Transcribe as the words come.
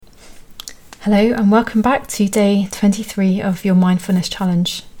Hello and welcome back to day 23 of your mindfulness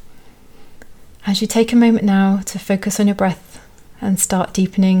challenge. As you take a moment now to focus on your breath and start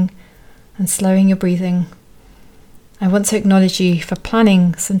deepening and slowing your breathing, I want to acknowledge you for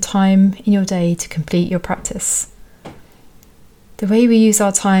planning some time in your day to complete your practice. The way we use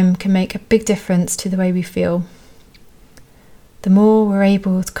our time can make a big difference to the way we feel. The more we're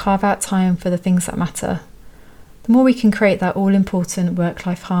able to carve out time for the things that matter, the more we can create that all-important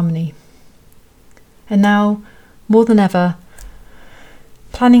work-life harmony. And now, more than ever,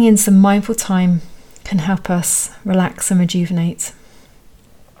 planning in some mindful time can help us relax and rejuvenate.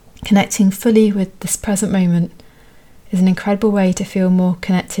 Connecting fully with this present moment is an incredible way to feel more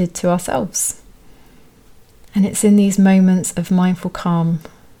connected to ourselves. And it's in these moments of mindful calm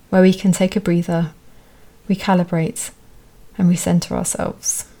where we can take a breather, recalibrate, and recenter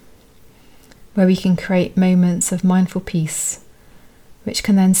ourselves. Where we can create moments of mindful peace, which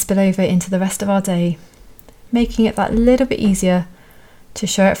can then spill over into the rest of our day, making it that little bit easier to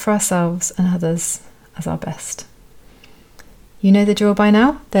show it for ourselves and others as our best. You know the drill by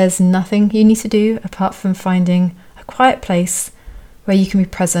now. There's nothing you need to do apart from finding a quiet place where you can be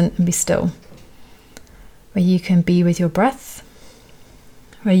present and be still, where you can be with your breath,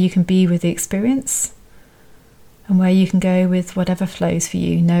 where you can be with the experience, and where you can go with whatever flows for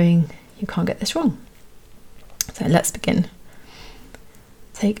you, knowing you can't get this wrong. So let's begin.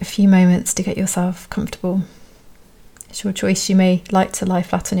 Take a few moments to get yourself comfortable. It's your choice. You may like to lie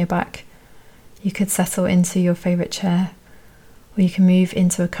flat on your back. You could settle into your favourite chair, or you can move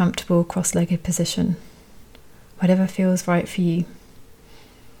into a comfortable cross-legged position, whatever feels right for you.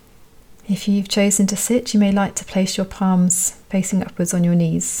 If you've chosen to sit, you may like to place your palms facing upwards on your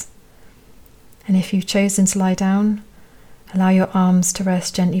knees. And if you've chosen to lie down, allow your arms to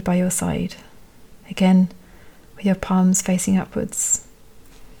rest gently by your side, again with your palms facing upwards.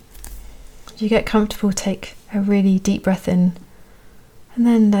 As you get comfortable, take a really deep breath in and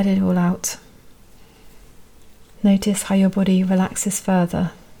then let it all out. Notice how your body relaxes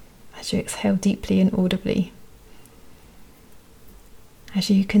further as you exhale deeply and audibly. As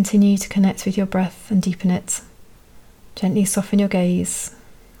you continue to connect with your breath and deepen it, gently soften your gaze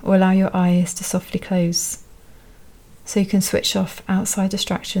or allow your eyes to softly close so you can switch off outside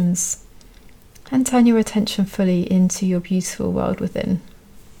distractions and turn your attention fully into your beautiful world within.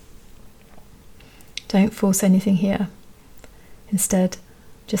 Don't force anything here. Instead,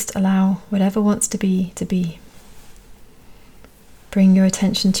 just allow whatever wants to be to be. Bring your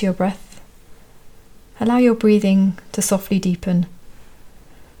attention to your breath. Allow your breathing to softly deepen.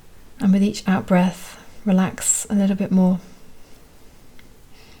 And with each out-breath, relax a little bit more.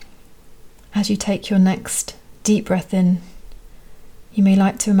 As you take your next deep breath in, you may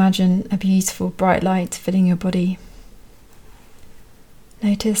like to imagine a beautiful bright light filling your body.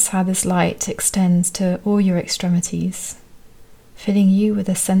 Notice how this light extends to all your extremities, filling you with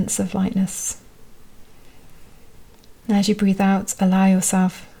a sense of lightness. And as you breathe out, allow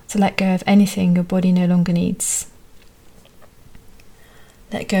yourself to let go of anything your body no longer needs.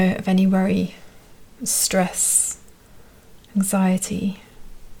 Let go of any worry, stress, anxiety,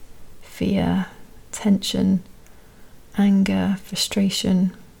 fear, tension, anger,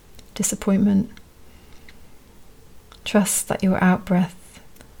 frustration, disappointment. Trust that your out-breath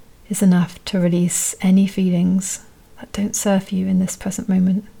is enough to release any feelings that don't serve you in this present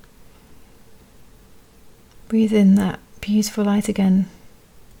moment. Breathe in that beautiful light again.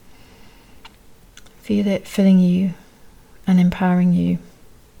 Feel it filling you and empowering you.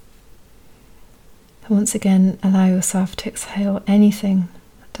 Once again, allow yourself to exhale anything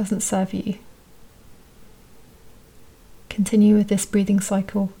that doesn't serve you. Continue with this breathing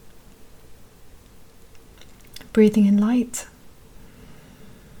cycle. Breathing in light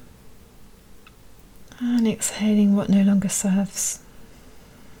and exhaling what no longer serves.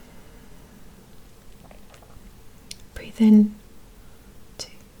 Breathe in,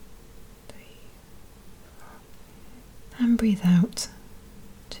 2, 3, 4, and breathe out,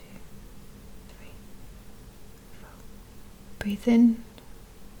 2, 3, 4. Breathe in,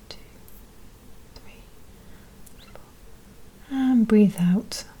 2, 3, 4, and breathe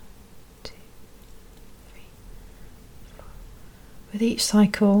out, 2, 3, 4. With each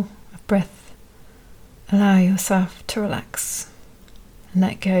cycle of breath, allow yourself to relax and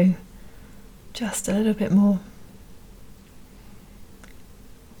let go just a little bit more.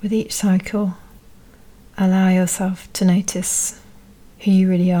 With each cycle, allow yourself to notice who you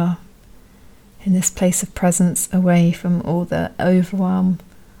really are in this place of presence, away from all the overwhelm,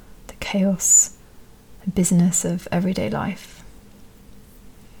 the chaos, the busyness of everyday life.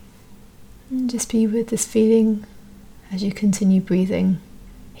 And just be with this feeling as you continue breathing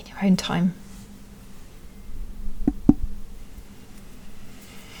in your own time.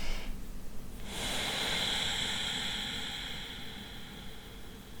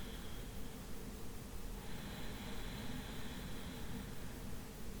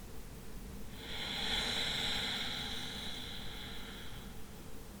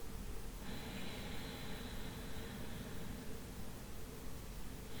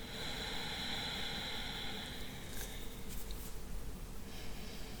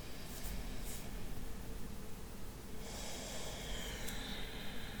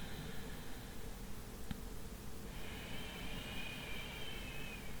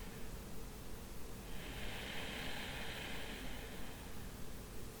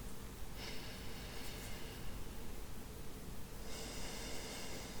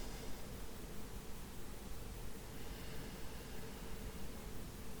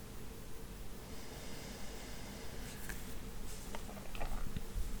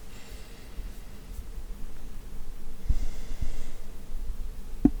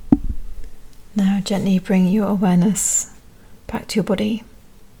 Now gently bring your awareness back to your body.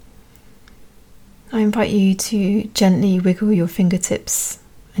 I invite you to gently wiggle your fingertips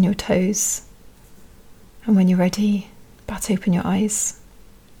and your toes. And when you're ready, bat open your eyes.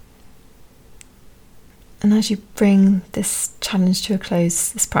 And as you bring this challenge to a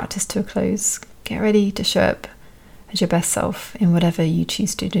close, this practice to a close, get ready to show up as your best self in whatever you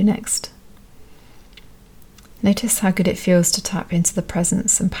choose to do next. Notice how good it feels to tap into the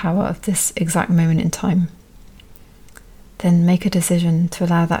presence and power of this exact moment in time. Then make a decision to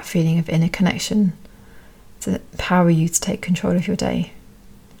allow that feeling of inner connection to empower you to take control of your day.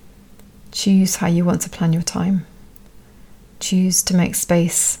 Choose how you want to plan your time. Choose to make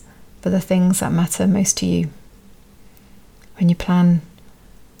space for the things that matter most to you. When you plan,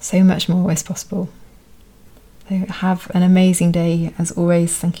 so much more is possible. So have an amazing day. As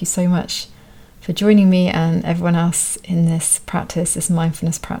always, thank you so much for joining me and everyone else in this practice, this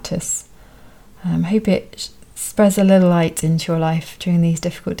mindfulness practice. Hope it spreads a little light into your life during these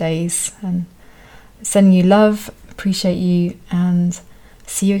difficult days. And sending you love, appreciate you, and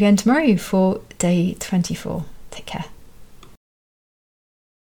see you again tomorrow for day 24. Take care.